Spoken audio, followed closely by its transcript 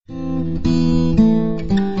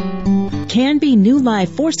Canby New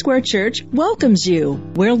Life Foursquare Church welcomes you.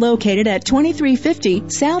 We're located at 2350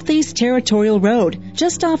 Southeast Territorial Road,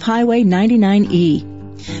 just off Highway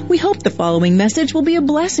 99E. We hope the following message will be a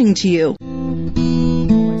blessing to you. Pull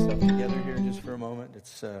myself together here just for a moment.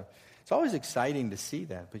 It's always exciting to see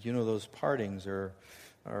that, but you know those partings are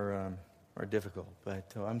difficult.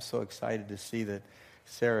 But I'm so excited to see that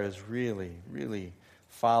Sarah is really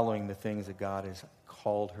following the things that God has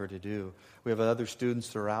called her to do. We have other students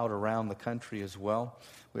that are out around the country as well.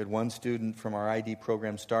 We had one student from our ID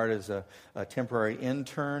program start as a temporary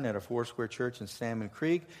intern at a Foursquare church in Salmon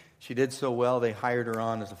Creek. She did so well, they hired her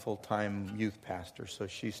on as a full-time youth pastor. So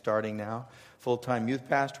she's starting now, full-time youth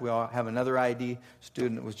pastor. We all have another ID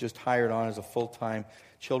student that was just hired on as a full-time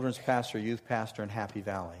children's pastor, youth pastor in Happy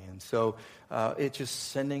Valley. And so it's just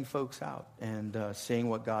sending folks out and seeing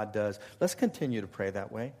what God does. Let's continue to pray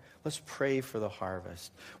that way. Let's pray for the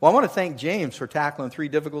harvest. Well, I want to thank James for tackling 3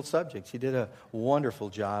 difficult subjects. He did a wonderful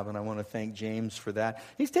job, and I want to thank James for that.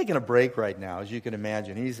 He's taking a break right now, as you can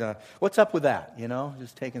imagine. He's what's up with that? You know,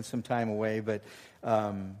 just taking some time away, but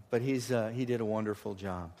he did a wonderful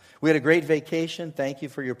job. We had a great vacation. Thank you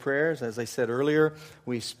for your prayers. As I said earlier,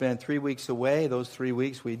 we spent 3 weeks away. Those 3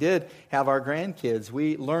 weeks we did have our grandkids.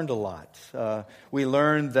 We learned a lot. We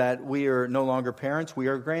learned that we are no longer parents. We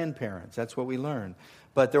are grandparents. That's what we learned.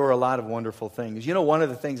 But there were a lot of wonderful things. You know, one of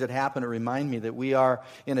the things that happened to remind me that we are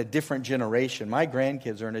in a different generation. My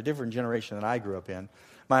grandkids are in a different generation than I grew up in.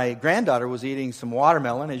 My granddaughter was eating some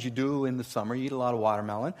watermelon, as you do in the summer. You eat a lot of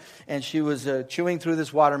watermelon. And she was chewing through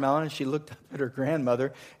this watermelon, and she looked up at her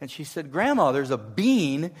grandmother, and she said, "Grandma, there's a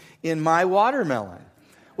bean in my watermelon."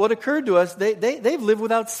 Well, it occurred to us, they've lived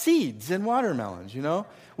without seeds in watermelons, you know.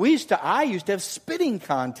 I used to have spitting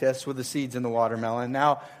contests with the seeds in the watermelon.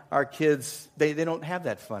 Now, our kids, they don't have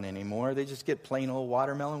that fun anymore. They just get plain old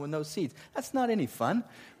watermelon with no seeds. That's not any fun,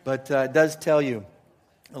 but it does tell you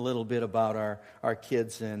a little bit about our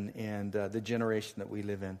kids and the generation that we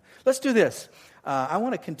live in. Let's do this. I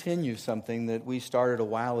want to continue something that we started a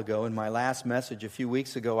while ago. In my last message a few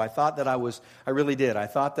weeks ago, I thought that I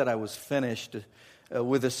thought that I was finished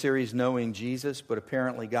with a series, Knowing Jesus, but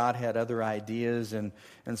apparently God had other ideas. And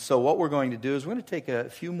so what we're going to do is we're going to take a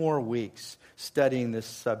few more weeks studying this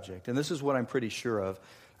subject. And this is what I'm pretty sure of.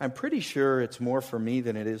 I'm pretty sure it's more for me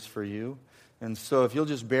than it is for you. And so if you'll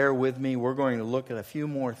just bear with me, we're going to look at a few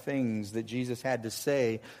more things that Jesus had to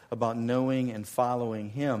say about knowing and following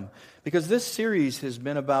Him. Because this series has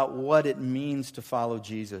been about what it means to follow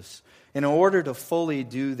Jesus. In order to fully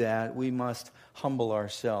do that, we must humble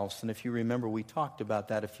ourselves. And if you remember, we talked about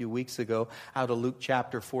that a few weeks ago out of Luke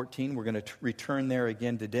chapter 14. We're going to return there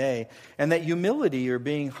again today. And that humility or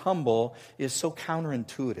being humble is so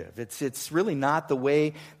counterintuitive. It's really not the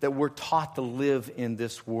way that we're taught to live in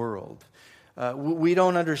this world. We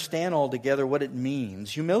don't understand altogether what it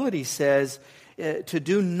means. Humility says to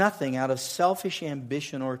do nothing out of selfish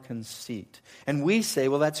ambition or conceit. And we say,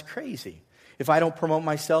 well, that's crazy. If I don't promote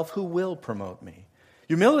myself, who will promote me?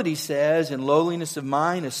 Humility says, in lowliness of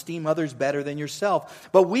mind, esteem others better than yourself.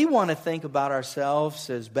 But we want to think about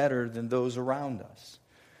ourselves as better than those around us.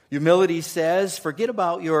 Humility says, forget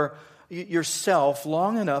about yourself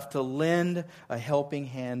long enough to lend a helping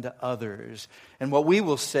hand to others. And what we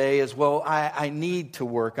will say is, well, I need to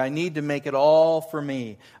work. I need to make it all for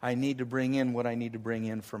me. I need to bring in what I need to bring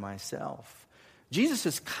in for myself. Jesus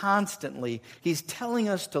is he's telling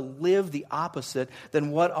us to live the opposite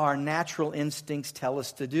than what our natural instincts tell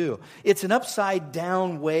us to do. It's an upside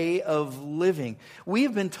down way of living. We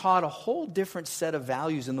have been taught a whole different set of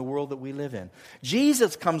values in the world that we live in.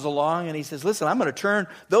 Jesus comes along and He says, listen, I'm going to turn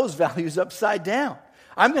those values upside down.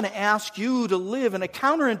 I'm going to ask you to live in a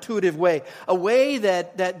counterintuitive way, a way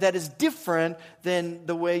that is different than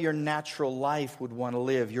the way your natural life would want to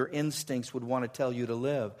live, your instincts would want to tell you to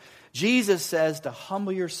live. Jesus says to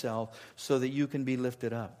humble yourself so that you can be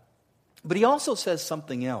lifted up. But He also says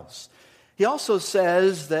something else. He also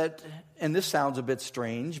says that, and this sounds a bit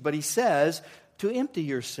strange, but He says to empty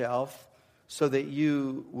yourself so that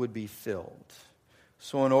you would be filled.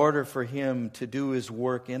 So in order for Him to do His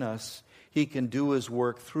work in us, He can do His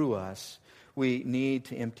work through us, we need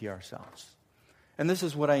to empty ourselves. And this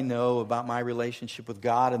is what I know about my relationship with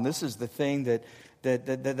God, and this is the thing that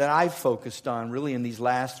I've focused on really in these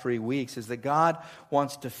last 3 weeks, is that God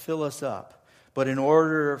wants to fill us up. But in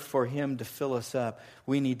order for Him to fill us up,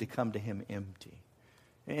 we need to come to Him empty.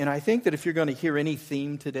 And I think that if you're going to hear any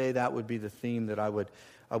theme today, that would be the theme that I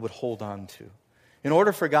would hold on to. In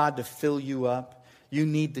order for God to fill you up, you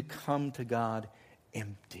need to come to God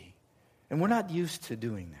empty. And we're not used to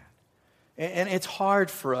doing that. And it's hard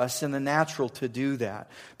for us in the natural to do that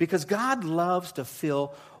because God loves to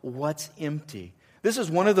fill what's empty. This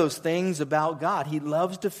is one of those things about God. He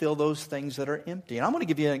loves to fill those things that are empty. And I'm going to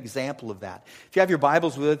give you an example of that. If you have your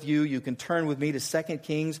Bibles with you, you can turn with me to 2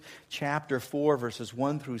 Kings chapter 4, verses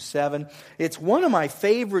 1 through 7. It's one of my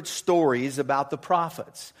favorite stories about the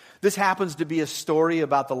prophets. This happens to be a story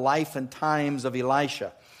about the life and times of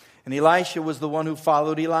Elisha. And Elisha was the one who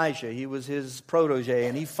followed Elijah. He was his protege,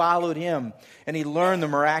 and he followed him, and he learned the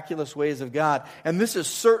miraculous ways of God. And this is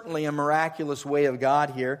certainly a miraculous way of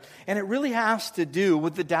God here, and it really has to do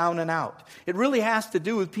with the down and out. It really has to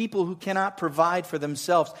do with people who cannot provide for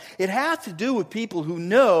themselves. It has to do with people who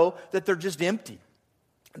know that they're just empty.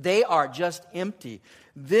 They are just empty.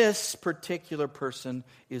 This particular person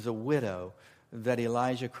is a widow that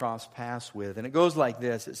Elijah crossed paths with. And it goes like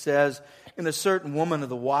this. It says, "And a certain woman of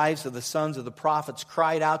the wives of the sons of the prophets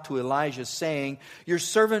cried out to Elijah, saying, 'Your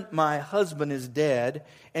servant my husband is dead,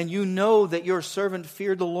 and you know that your servant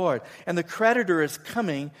feared the Lord. And the creditor is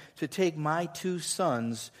coming to take my 2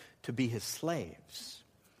 sons to be his slaves.'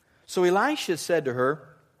 So Elisha said to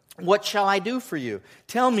her, 'What shall I do for you?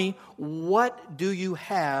 Tell me, what do you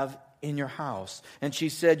have in your house?' And she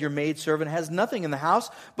said, 'Your maidservant has nothing in the house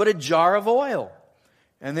but a jar of oil.'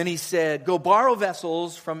 And then he said, 'Go borrow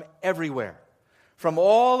vessels from everywhere, from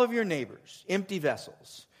all of your neighbors, empty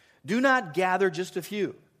vessels. Do not gather just a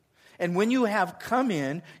few. And when you have come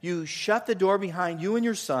in, you shut the door behind you and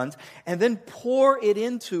your sons, and then pour it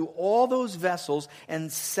into all those vessels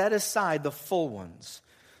and set aside the full ones.'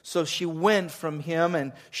 So she went from him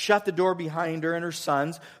and shut the door behind her and her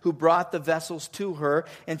sons, who brought the vessels to her,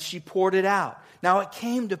 and she poured it out. Now it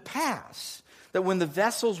came to pass that when the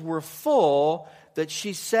vessels were full, that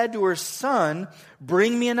she said to her son,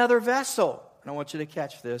 'Bring me another vessel.' And I want you to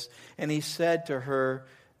catch this. And he said to her,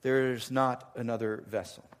 'There's not another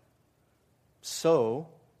vessel.' So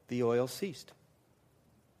the oil ceased.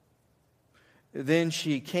 Then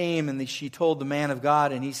she came and she told the man of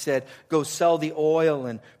God, and he said, 'Go sell the oil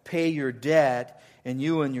and pay your debt, and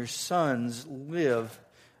you and your sons live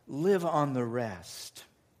on the rest.'"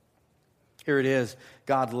 Here it is.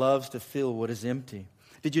 God loves to fill what is empty.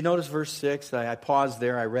 Did you notice verse 6? I paused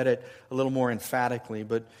there. I read it a little more emphatically,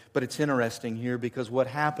 but it's interesting here because what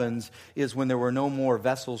happens is when there were no more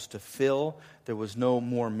vessels to fill, there was no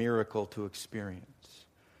more miracle to experience.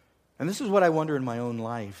 And this is what I wonder in my own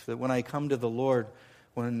life, that when I come to the Lord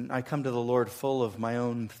full of my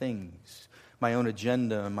own things, my own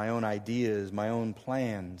agenda, my own ideas, my own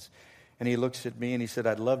plans, and He looks at me and He said,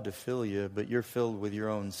 "I'd love to fill you, but you're filled with your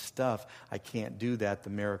own stuff. I can't do that." The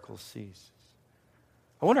miracle ceases.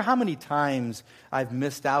 I wonder how many times I've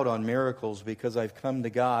missed out on miracles because I've come to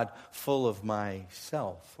God full of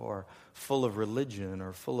myself or full of religion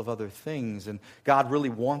or full of other things. And God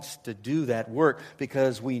really wants to do that work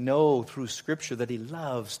because we know through Scripture that He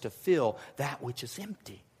loves to fill that which is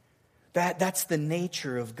empty. That's the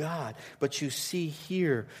nature of God. But you see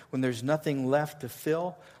here, when there's nothing left to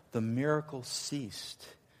fill, the miracle ceased.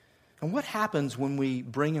 And what happens when we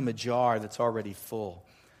bring Him a jar that's already full?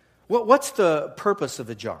 What's the purpose of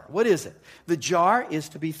the jar? What is it? The jar is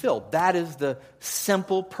to be filled. That is the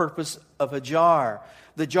simple purpose of a jar.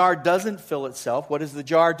 The jar doesn't fill itself. What does the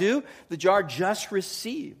jar do? The jar just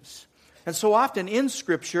receives. And so often in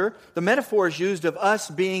Scripture, the metaphor is used of us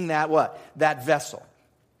being that what? That vessel.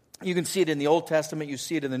 You can see it in the Old Testament. You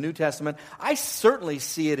see it in the New Testament. I certainly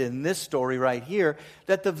see it in this story right here,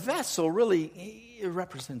 that the vessel really it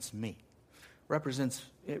represents me.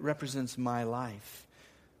 It represents my life.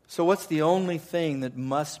 So what's the only thing that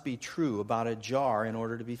must be true about a jar in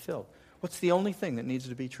order to be filled? What's the only thing that needs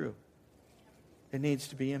to be true? It needs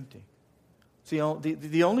to be empty. It's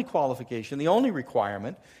the only qualification, the only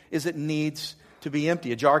requirement is it needs to be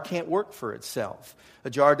empty. A jar can't work for itself. A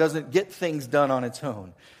jar doesn't get things done on its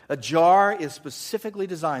own. A jar is specifically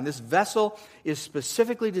designed, this vessel is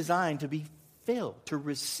specifically designed to be filled, to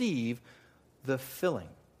receive the filling.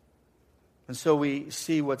 And so we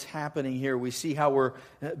see what's happening here. We see how we're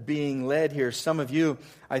being led here. Some of you,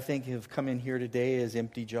 I think, have come in here today as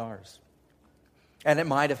empty jars. And it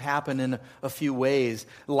might have happened in a few ways.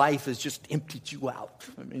 Life has just emptied you out.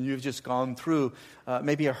 I mean, you've just gone through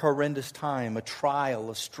maybe a horrendous time, a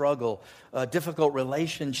trial, a struggle, a difficult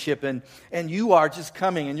relationship, and you are just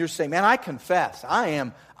coming and you're saying, "Man, I confess, I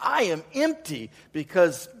am empty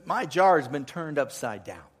because my jar has been turned upside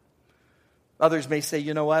down." Others may say,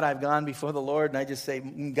 "You know what, I've gone before the Lord," and I just say,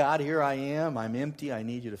 "God, here I am. I'm empty. I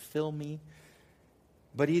need you to fill me."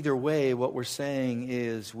 But either way, what we're saying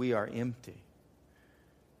is we are empty.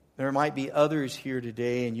 There might be others here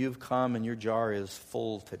today, and you've come and your jar is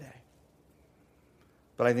full today.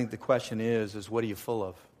 But I think the question is what are you full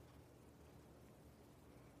of?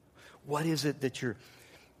 What is it that you're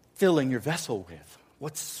filling your vessel with?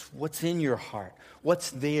 What's in your heart? What's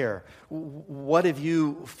there? What have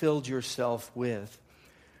you filled yourself with?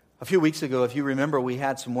 A few weeks ago, if you remember, we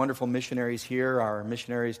had some wonderful missionaries here, our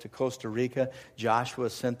missionaries to Costa Rica. Joshua,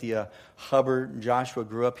 Cynthia Hubbard. Joshua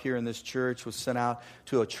grew up here in this church, was sent out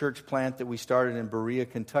to a church plant that we started in Berea,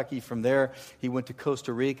 Kentucky. From there, he went to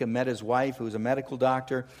Costa Rica, met his wife, who was a medical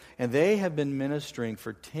doctor, and they have been ministering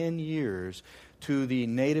for 10 years to the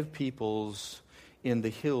native peoples in the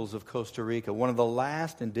hills of Costa Rica, one of the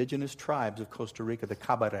last indigenous tribes of Costa Rica, the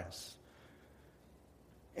Cabares.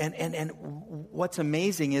 And what's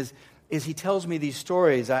amazing is he tells me these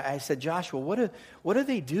stories. I said, Joshua, what do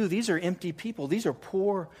they do? These are empty people. These are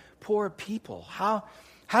poor people. How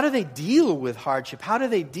do they deal with hardship? How do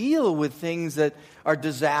they deal with things that are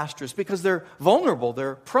disastrous? Because they're vulnerable.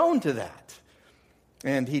 They're prone to that.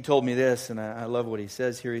 And he told me this, and I love what he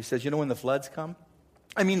says here. He says, when the floods come?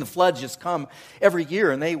 The floods just come every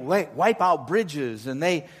year, and they wipe out bridges, and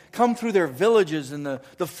they come through their villages, and the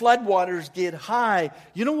floodwaters get high.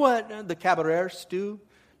 You know what the Cabarers do?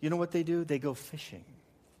 You know what they do? They go fishing.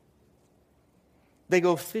 They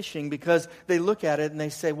go fishing because they look at it and they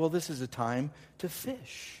say, well, this is a time to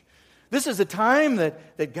fish. This is a time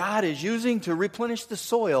that God is using to replenish the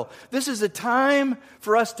soil. This is a time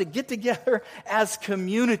for us to get together as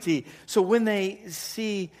community. So when they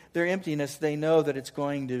see their emptiness, they know that it's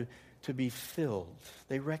going to be filled.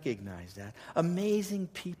 They recognize that. Amazing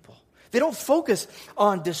people. They don't focus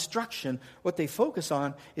on destruction. What they focus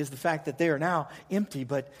on is the fact that they are now empty,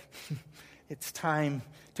 but it's time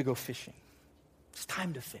to go fishing. It's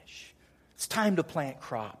time to fish. It's time to plant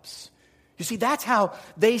crops. You see, that's how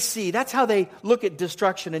they see, that's how they look at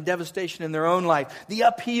destruction and devastation in their own life. The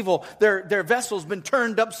upheaval, their vessel's been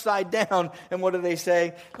turned upside down. And what do they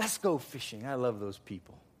say? Let's go fishing. I love those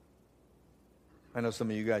people. I know some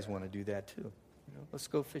of you guys want to do that too. Let's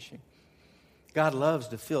go fishing. God loves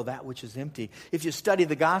to fill that which is empty. If you study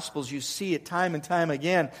the Gospels, you see it time and time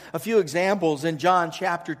again. A few examples in John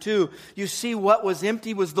chapter 2. You see what was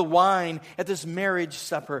empty was the wine at this marriage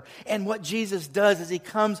supper. And what Jesus does is he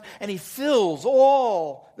comes and he fills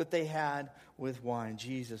all that they had with wine.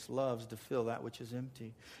 Jesus loves to fill that which is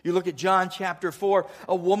empty. You look at John chapter 4,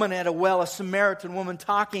 a woman at a well, a Samaritan woman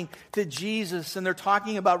talking to Jesus, and they're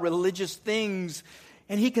talking about religious things.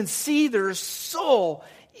 And he can see their soul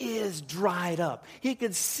is dried up. He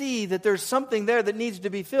could see that there's something there that needs to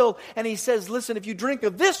be filled. And he says, listen, if you drink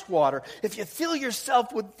of this water, if you fill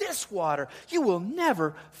yourself with this water, you will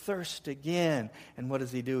never thirst again. And what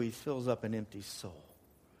does he do? He fills up an empty soul.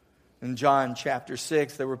 In John chapter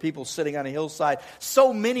 6, there were people sitting on a hillside.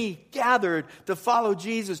 So many gathered to follow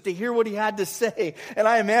Jesus, to hear what he had to say. And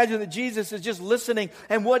I imagine that Jesus is just listening.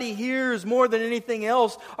 And what he hears more than anything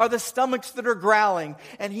else are the stomachs that are growling.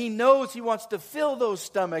 And he knows he wants to fill those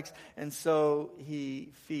stomachs. And so he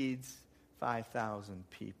feeds 5,000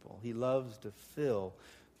 people. He loves to fill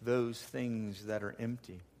those things that are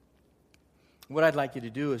empty. What I'd like you to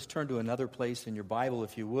do is turn to another place in your Bible,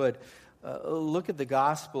 if you would. Look at the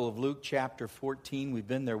Gospel of Luke chapter 14. We've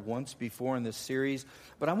been there once before in this series,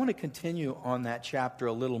 but I want to continue on that chapter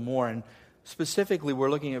a little more, and specifically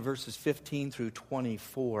we're looking at verses 15 through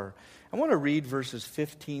 24. I want to read verses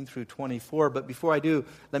 15 through 24, but before I do,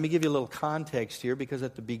 let me give you a little context here, because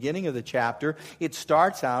at the beginning of the chapter, it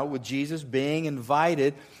starts out with Jesus being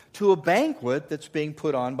invited to a banquet that's being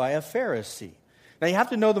put on by a Pharisee. Now you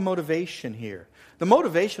have to know the motivation here. The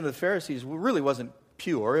motivation of the Pharisees really wasn't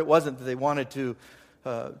pure. It wasn't that they wanted to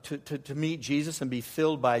meet Jesus and be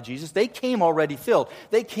filled by Jesus. They came already filled.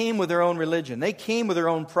 They came with their own religion. They came with their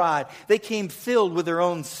own pride. They came filled with their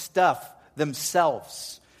own stuff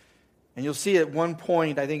themselves. And you'll see at one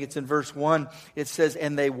point, I think it's in verse 1, it says,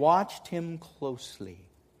 and they watched him closely.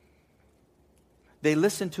 They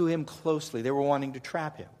listened to him closely. They were wanting to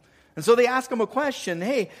trap him. And so they asked him a question,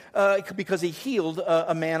 because he healed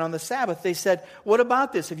a man on the Sabbath. They said, what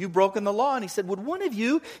about this? Have you broken the law? And he said, would one of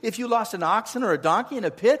you, if you lost an oxen or a donkey in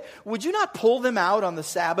a pit, would you not pull them out on the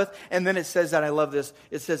Sabbath? And then it says, and I love this,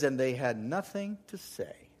 it says, and they had nothing to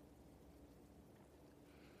say.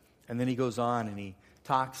 And then he goes on and he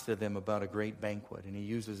talks to them about a great banquet, and he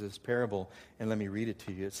uses this parable, and let me read it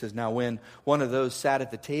to you. It says, now when one of those sat at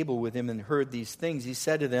the table with him and heard these things, he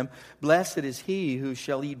said to them, blessed is he who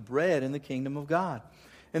shall eat bread in the kingdom of God.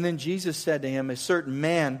 And then Jesus said to him, a certain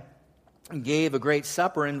man gave a great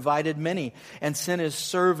supper, invited many, and sent his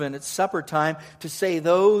servant at supper time to say,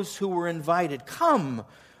 those who were invited, come,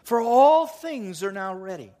 for all things are now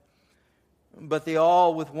ready. But they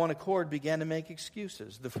all with one accord began to make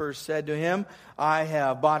excuses. The first said to him, I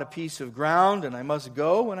have bought a piece of ground, and I must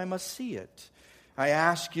go, and I must see it. I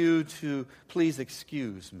ask you to please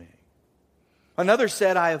excuse me. Another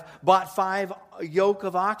said, I have bought 5 yoke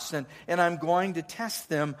of oxen, and I'm going to test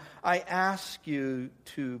them. I ask you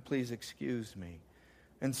to please excuse me.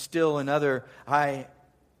 And still another, I've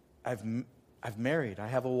married, I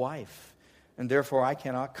have a wife, and therefore I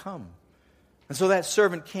cannot come. And so that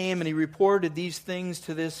servant came and he reported these things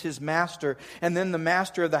to his master. And then the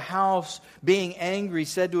master of the house, being angry,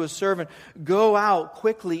 said to his servant, go out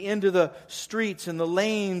quickly into the streets and the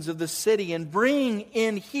lanes of the city and bring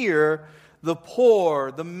in here the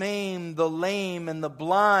poor, the maimed, the lame, and the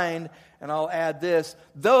blind. And I'll add this,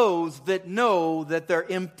 those that know that they're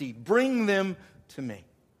empty. Bring them to me.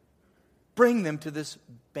 Bring them to this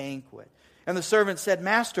banquet. And the servant said,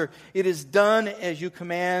 Master, it is done as you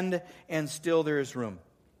command, and still there is room.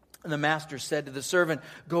 And the master said to the servant,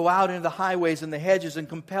 go out into the highways and the hedges and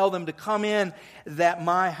compel them to come in, that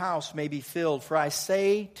my house may be filled. For I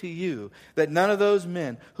say to you that none of those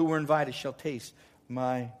men who were invited shall taste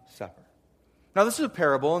my supper. Now this is a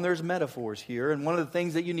parable, and there's metaphors here. And one of the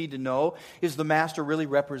things that you need to know is the master really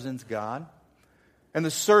represents God. And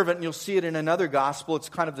the servant, and you'll see it in another gospel, it's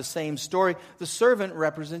kind of the same story. The servant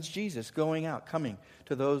represents Jesus going out, coming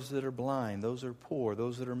to those that are blind, those that are poor,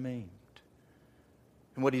 those that are maimed.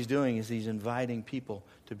 And what he's doing is he's inviting people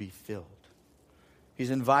to be filled.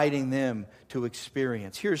 He's inviting them to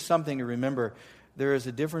experience. Here's something to remember. There is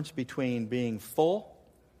a difference between being full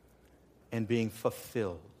and being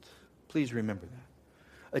fulfilled. Please remember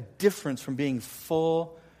that. A difference from being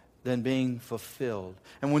full than being fulfilled.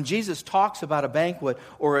 And when Jesus talks about a banquet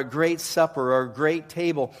or a great supper or a great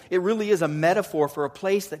table, it really is a metaphor for a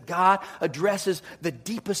place that God addresses the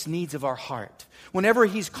deepest needs of our heart. Whenever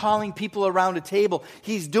he's calling people around a table,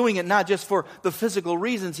 he's doing it not just for the physical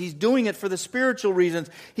reasons, he's doing it for the spiritual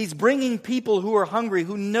reasons. He's bringing people who are hungry,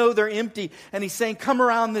 who know they're empty, and he's saying, come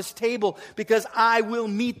around this table because I will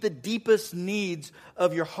meet the deepest needs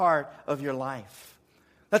of your heart, of your life.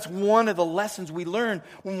 That's one of the lessons we learn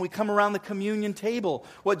when we come around the communion table.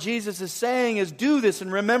 What Jesus is saying is, do this in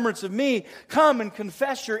remembrance of me. Come and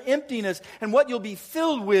confess your emptiness. And what you'll be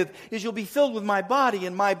filled with is you'll be filled with my body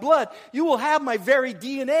and my blood. You will have my very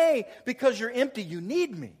DNA because you're empty. You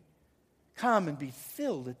need me. Come and be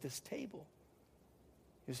filled at this table.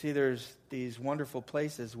 You see, there's these wonderful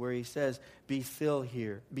places where he says, be filled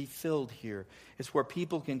here. Be filled here. It's where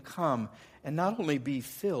people can come and not only be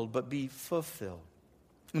filled, but be fulfilled.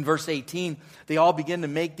 In verse 18, they all begin to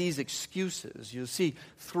make these excuses. You'll see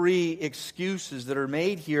 3 excuses that are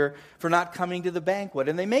made here for not coming to the banquet.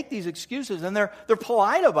 And they make these excuses, and they're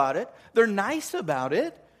polite about it. They're nice about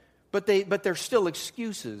it, but they're still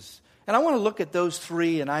excuses. And I want to look at those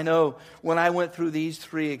 3, and I know when I went through these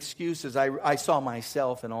 3 excuses, I saw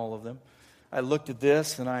myself in all of them. I looked at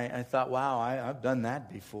this, and I thought, wow, I've done that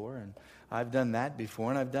before, and I've done that before,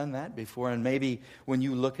 and I've done that before. And maybe when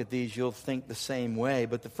you look at these, you'll think the same way.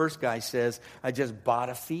 But the first guy says, I just bought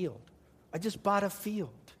a field. I just bought a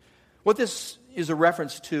field. What this is a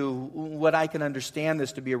reference to, what I can understand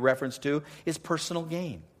this to be a reference to, is personal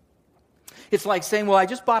gain. It's like saying, well, I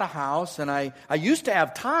just bought a house, and I used to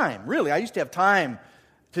have time. Really, I used to have time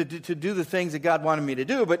to do the things that God wanted me to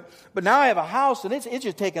do. But now I have a house, and it's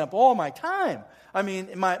just taking up all my time. I mean,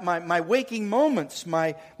 my waking moments,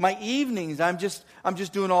 my evenings, I'm just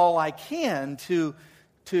doing all I can to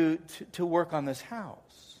work on this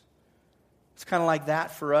house. It's kind of like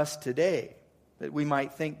that for us today, that we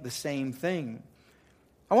might think the same thing.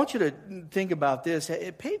 I want you to think about this.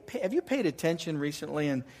 Have you paid attention recently?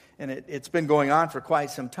 And it's been going on for quite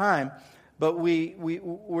some time. But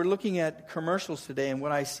we're looking at commercials today, and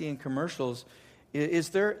what I see in commercials is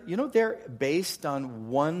they're based on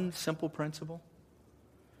one simple principle.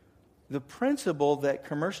 The principle that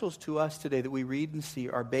commercials to us today that we read and see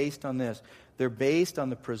are based on this. They're based on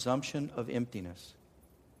the presumption of emptiness.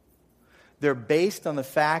 They're based on the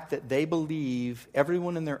fact that they believe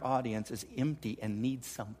everyone in their audience is empty and needs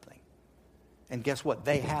something. And guess what?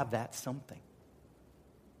 They have that something.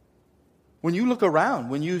 When you look around,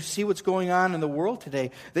 when you see what's going on in the world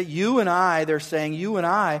today, that they're saying you and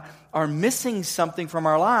I are missing something from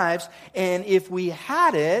our lives, and if we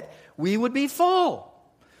had it, we would be full.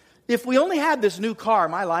 If we only had this new car,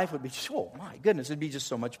 my life would be, oh my goodness, it'd be just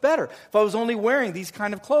so much better. If I was only wearing these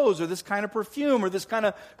kind of clothes or this kind of perfume or this kind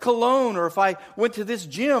of cologne, or if I went to this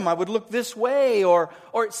gym, I would look this way, or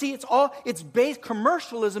see, it's based,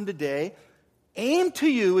 commercialism today, aim to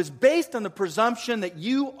you is based on the presumption that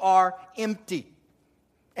you are empty.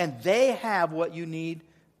 And they have what you need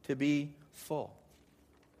to be full.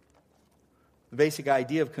 The basic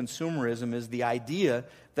idea of consumerism is the idea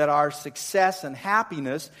that our success and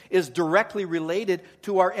happiness is directly related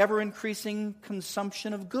to our ever-increasing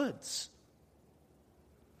consumption of goods.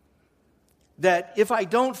 That if I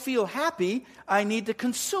don't feel happy, I need to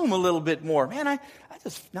consume a little bit more. Man, I'm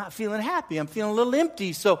just not feeling happy. I'm feeling a little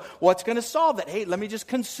empty. So what's going to solve that? Hey, let me just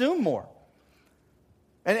consume more.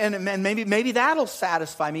 And maybe that'll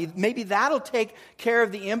satisfy me. Maybe that'll take care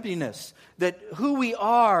of the emptiness. That who we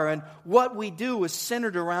are and what we do is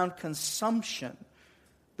centered around consumption.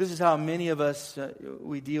 This is how many of us,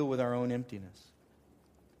 we deal with our own emptiness.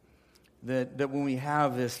 That when we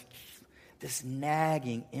have this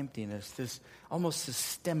nagging emptiness, this almost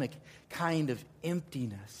systemic kind of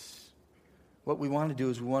emptiness, what we want to do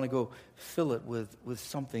is we want to go fill it with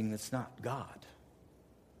something that's not God.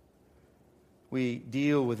 We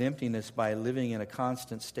deal with emptiness by living in a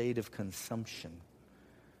constant state of consumption.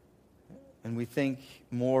 And we think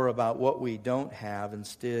more about what we don't have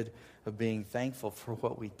instead of being thankful for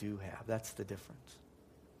what we do have. That's the difference.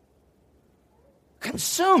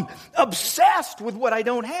 Consumed, obsessed with what I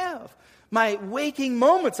don't have. My waking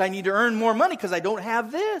moments, I need to earn more money because I don't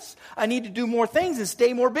have this. I need to do more things and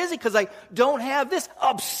stay more busy because I don't have this.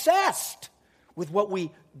 Obsessed with what we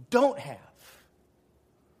don't have,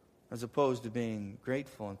 as opposed to being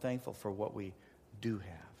grateful and thankful for what we do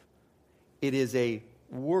have. It is a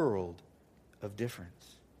world of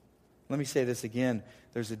difference. Let me say this again.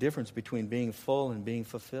 There's a difference between being full and being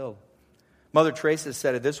fulfilled. Mother Teresa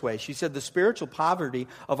said it this way. She said, the spiritual poverty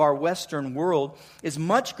of our Western world is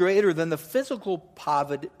much greater than the physical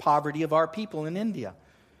poverty of our people in India.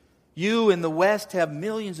 You in the West have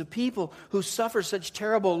millions of people who suffer such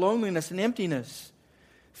terrible loneliness and emptiness,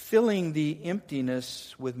 filling the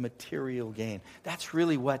emptiness with material gain. That's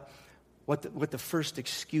really what the first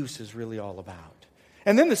excuse is really all about.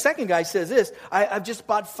 And then the second guy says this, I've just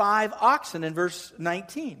bought 5 oxen in verse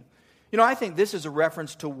 19. You know, I think this is a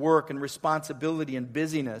reference to work and responsibility and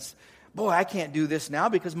busyness. Boy, I can't do this now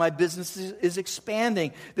because my business is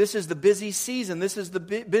expanding. This is the busy season. This is the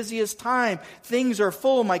busiest time. Things are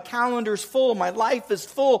full. My calendar's full. My life is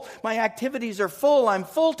full. My activities are full. I'm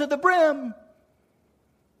full to the brim.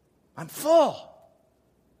 I'm full.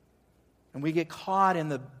 And we get caught in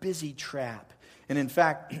the busy trap. And in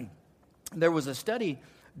fact, there was a study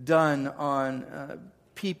done on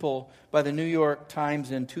people by the New York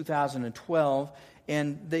Times in 2012,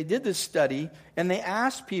 and they did this study, and they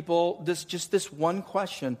asked people this one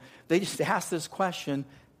question. They just asked this question,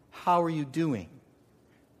 how are you doing?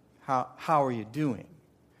 How are you doing?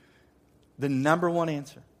 The number one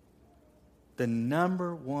answer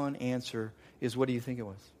is, what do you think it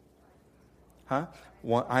was? Huh?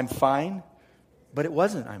 Well, I'm fine, but it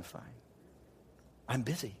wasn't I'm fine. I'm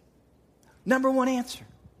busy. Number one answer.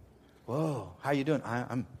 Whoa, how you doing?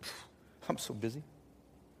 I'm so busy.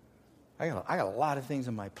 I got a lot of things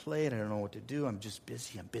on my plate. I don't know what to do. I'm just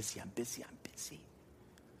busy. I'm busy.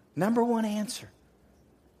 Number one answer.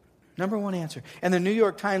 And the New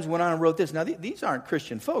York Times went on and wrote this. Now, these aren't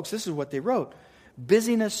Christian folks. This is what they wrote.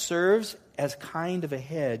 Busyness serves as kind of a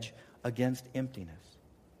hedge against emptiness.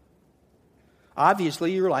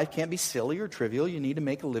 Obviously, your life can't be silly or trivial. You need to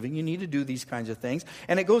make a living. You need to do these kinds of things.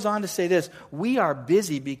 And it goes on to say this. We are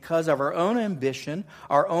busy because of our own ambition,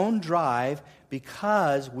 our own drive,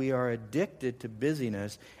 because we are addicted to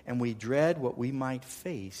busyness, and we dread what we might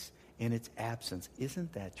face in its absence.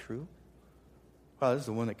 Isn't that true? Well, this is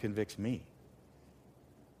the one that convicts me.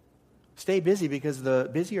 Stay busy because the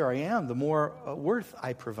busier I am, the more worth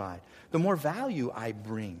I provide, the more value I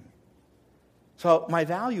bring. So my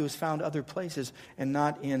value is found other places and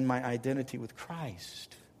not in my identity with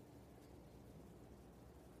Christ.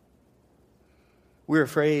 We're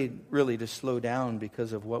afraid, really, to slow down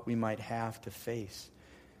because of what we might have to face.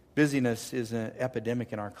 Busyness is an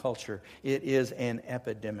epidemic in our culture. It is an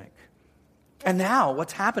epidemic. And now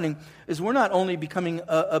what's happening is we're not only becoming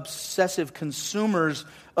obsessive consumers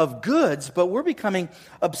of goods, but we're becoming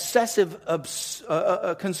obsessive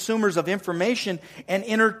consumers of information and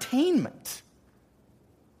entertainment.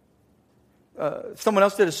 Someone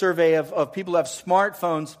else did a survey of people who have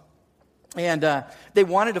smartphones, and they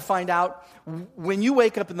wanted to find out, when you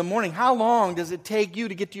wake up in the morning, how long does it take you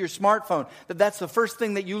to get to your smartphone? That's the first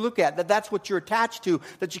thing that you look at, that's what you're attached to,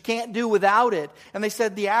 that you can't do without it. And they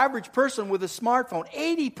said the average person with a smartphone,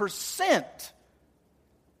 80%,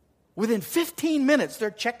 within 15 minutes,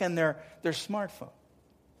 they're checking their smartphone.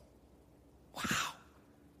 Wow.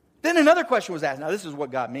 Then another question was asked. Now, this is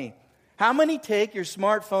what got me. How many take your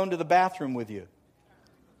smartphone to the bathroom with you?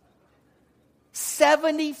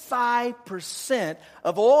 75%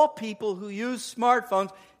 of all people who use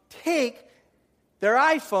smartphones take their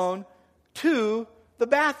iPhone to the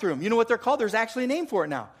bathroom. You know what they're called? There's actually a name for it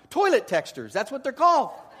now. Toilet texters. That's what they're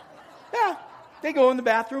called. Yeah. They go in the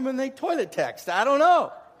bathroom and they toilet text. I don't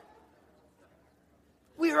know.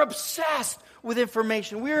 We are obsessed with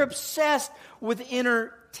information. We are obsessed with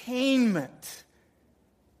entertainment.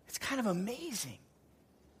 It's kind of amazing.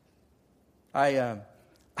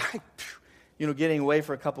 Getting away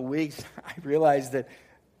for a couple weeks, I realized that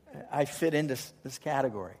I fit into this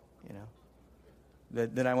category,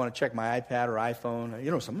 that I want to check my iPad or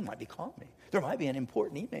iPhone. Someone might be calling me. There might be an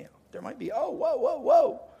important email. There might be,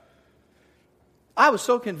 whoa. I was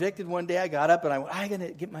so convicted one day. I got up and I'm going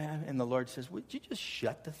to get and the Lord says, would you just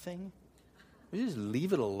shut the thing? Would you just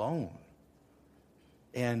leave it alone?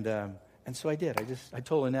 And so I did. I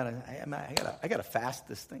told Annette, I got to fast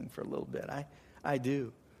this thing for a little bit. I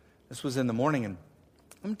do. This was in the morning, and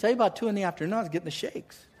I'm going to tell you about 2 p.m, I was getting the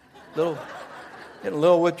shakes. Getting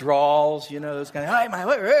little withdrawals, those kind of,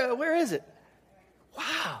 hey, where is it?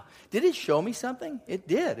 Wow. Did it show me something? It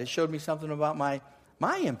did. It showed me something about my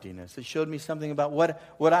emptiness. It showed me something about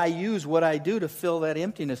what I use, what I do to fill that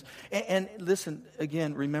emptiness. And listen,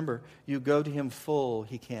 again, remember, you go to Him full,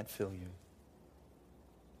 He can't fill you.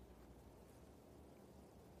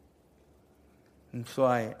 And so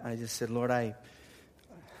I just said, Lord,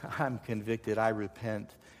 I'm convicted. I repent.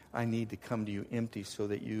 I need to come to you empty so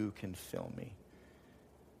that you can fill me.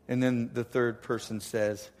 And then the third person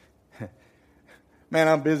says, man,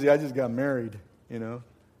 I'm busy. I just got married,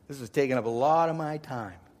 This is taking up a lot of my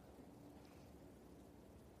time.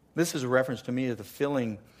 This is a reference to me of the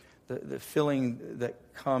filling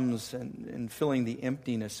that comes and filling the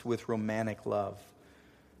emptiness with romantic love.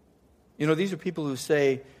 These are people who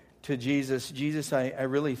say to Jesus, I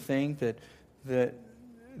really think that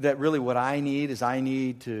really what I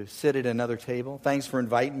need to sit at another table. Thanks for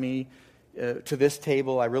inviting me to this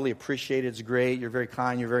table. I really appreciate it. It's great. You're very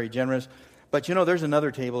kind. You're very generous. But there's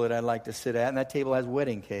another table that I'd like to sit at, and that table has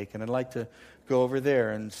wedding cake, and I'd like to go over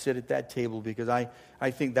there and sit at that table because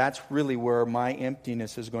I think that's really where my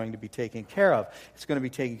emptiness is going to be taken care of. It's going to be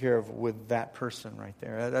taken care of with that person right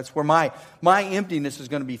there. That's where my emptiness is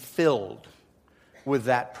going to be filled with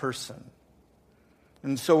that person.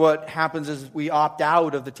 And so what happens is we opt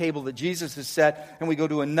out of the table that Jesus has set, and we go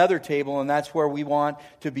to another table, and that's where we want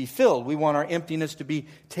to be filled. We want our emptiness to be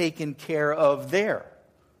taken care of there.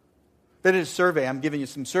 That is a survey. I'm giving you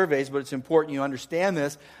some surveys, but it's important you understand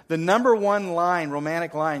this. The number one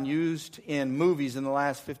romantic line used in movies in the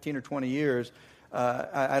last 15 or 20 years,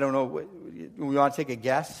 I don't know, we want to take a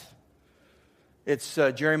guess? It's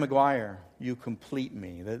Jerry Maguire, you complete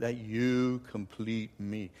me. That you complete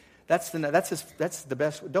me. That's the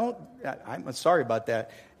best. I'm sorry about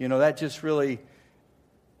that. That just really,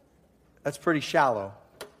 that's pretty shallow.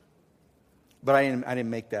 But I didn't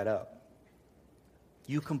make that up.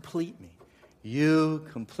 You complete me. You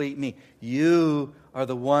complete me. You are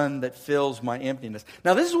the one that fills my emptiness.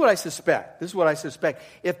 Now, this is what I suspect.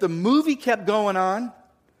 If the movie kept going on,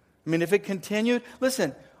 if it continued,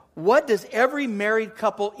 listen, what does every married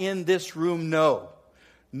couple in this room know?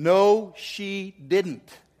 No, she didn't.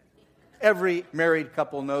 Every married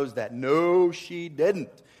couple knows that. No, she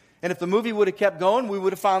didn't. And if the movie would have kept going, we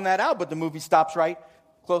would have found that out, but the movie stops right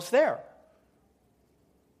close there.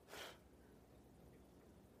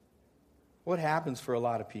 What happens for a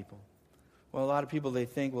lot of people? Well, a lot of people, they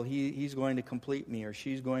think, well, he's going to complete me or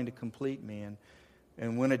she's going to complete me.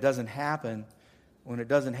 And when it doesn't happen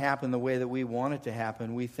the way that we want it to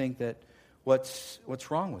happen, we think that what's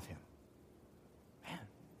wrong with him? Man,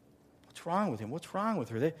 what's wrong with him? What's wrong with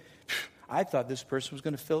her? I thought this person was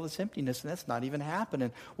going to fill this emptiness, and that's not even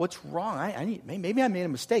happening. What's wrong? Maybe I made a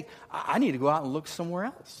mistake. I need to go out and look somewhere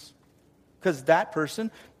else. Because that person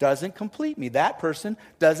doesn't complete me. That person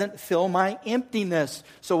doesn't fill my emptiness.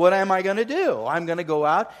 So what am I going to do? I'm going to go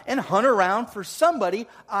out and hunt around for somebody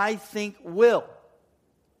I think will.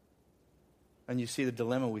 And you see the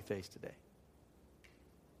dilemma we face today.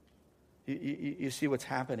 You see what's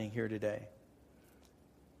happening here today.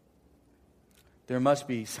 There must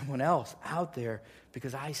be someone else out there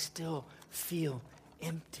because I still feel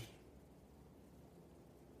empty.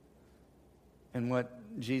 And what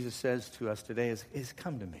Jesus says to us today is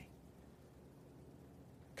come to me.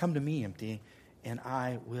 Come to me, empty, and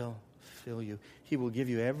I will fill you. He will give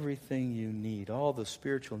you everything you need, all the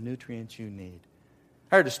spiritual nutrients you need.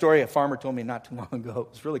 I heard a story a farmer told me not too long ago. It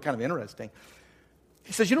was really kind of interesting.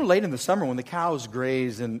 He says, late in the summer when the cows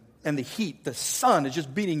graze and the heat, the sun is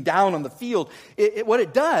just beating down on the field, what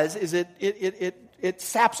it does is it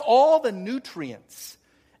saps all the nutrients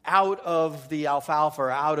out of the alfalfa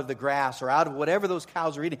or out of the grass or out of whatever those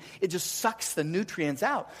cows are eating. It just sucks the nutrients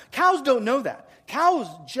out. Cows don't know that. Cows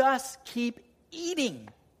just keep eating.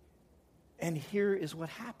 And here is what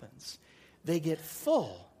happens. They get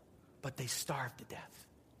full, but they starve to death.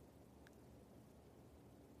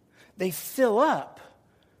 They fill up,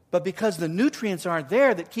 but because the nutrients aren't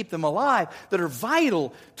there that keep them alive, that are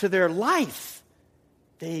vital to their life,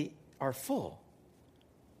 they are full,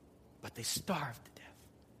 but they starve to death.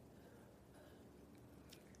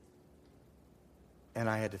 And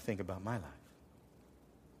I had to think about my life.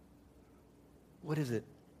 What is it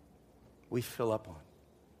we fill up on?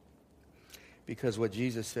 Because what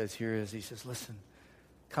Jesus says here is, he says, listen,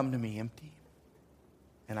 come to me empty,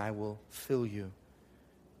 and I will fill you.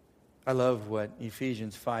 I love what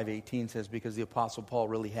Ephesians 5:18 says, because the Apostle Paul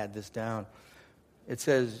really had this down. It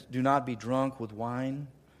says, do not be drunk with wine,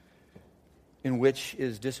 in which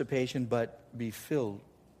is dissipation, but be filled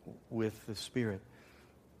with the Spirit.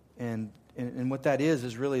 And what that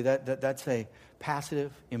is really that's a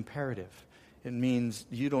passive imperative. It means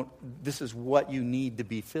this is what you need to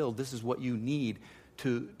be filled. This is what you need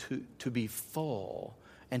to be full.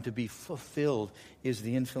 And to be fulfilled is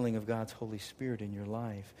the infilling of God's Holy Spirit in your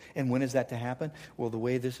life. And when is that to happen? Well, the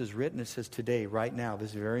way this is written, it says today, right now,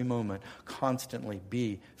 this very moment, constantly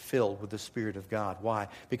be filled with the Spirit of God. Why?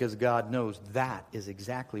 Because God knows that is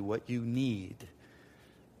exactly what you need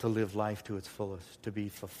to live life to its fullest, to be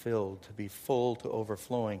fulfilled, to be full to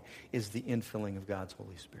overflowing, is the infilling of God's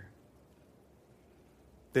Holy Spirit.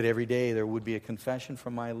 That every day there would be a confession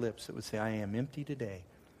from my lips that would say, I am empty today,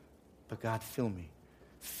 but God, fill me.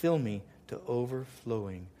 Fill me to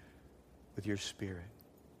overflowing with your Spirit.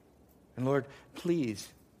 And Lord, please,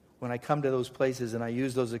 when I come to those places and I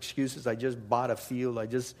use those excuses, I just bought a field, I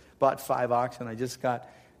just bought 5 oxen, I just got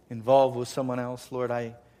involved with someone else, Lord,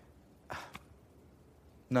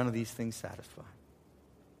 none of these things satisfy.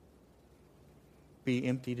 Be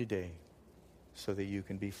empty today so that you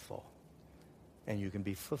can be full and you can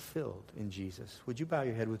be fulfilled in Jesus. Would you bow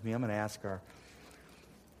your head with me? I'm going to ask our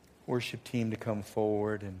worship team to come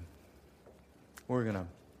forward, and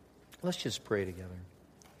let's just pray together.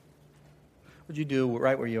 Would you do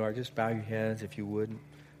right where you are? Just bow your heads if you would,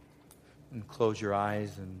 and close your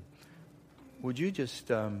eyes. And would you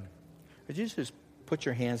just put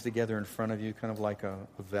your hands together in front of you, kind of like a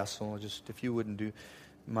vessel? Just if you wouldn't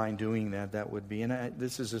mind doing that, that would be. And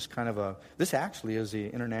this is just kind of this actually is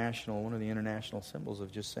one of the international symbols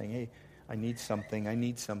of just saying, hey, I need something. I'm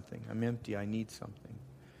empty. I need something.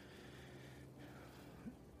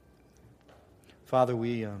 Father,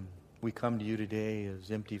 we come to you today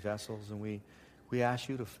as empty vessels, and we ask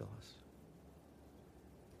you to fill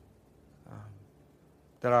us.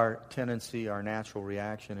 That our tendency, our natural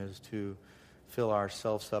reaction is to fill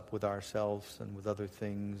ourselves up with ourselves and with other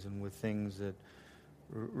things and with things that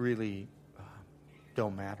really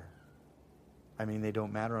don't matter. I mean, they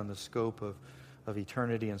don't matter on the scope of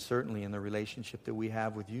eternity and certainly in the relationship that we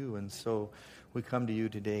have with you. And so we come to you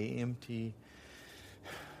today empty.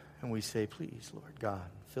 And we say, please, Lord God,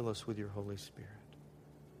 fill us with your Holy Spirit.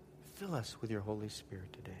 Fill us with your Holy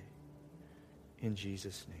Spirit today. In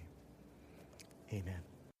Jesus' name, amen.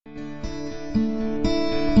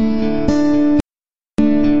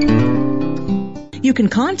 You can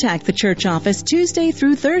contact the church office Tuesday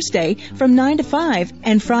through Thursday from 9 to 5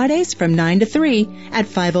 and Fridays from 9 to 3 at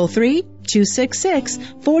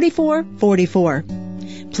 503-266-4444.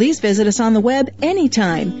 Please visit us on the web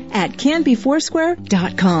anytime at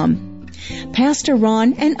canbyfoursquare.com. Pastor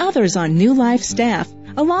Ron and others on New Life staff,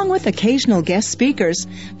 along with occasional guest speakers,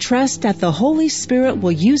 trust that the Holy Spirit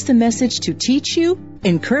will use the message to teach you,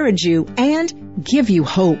 encourage you, and give you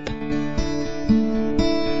hope.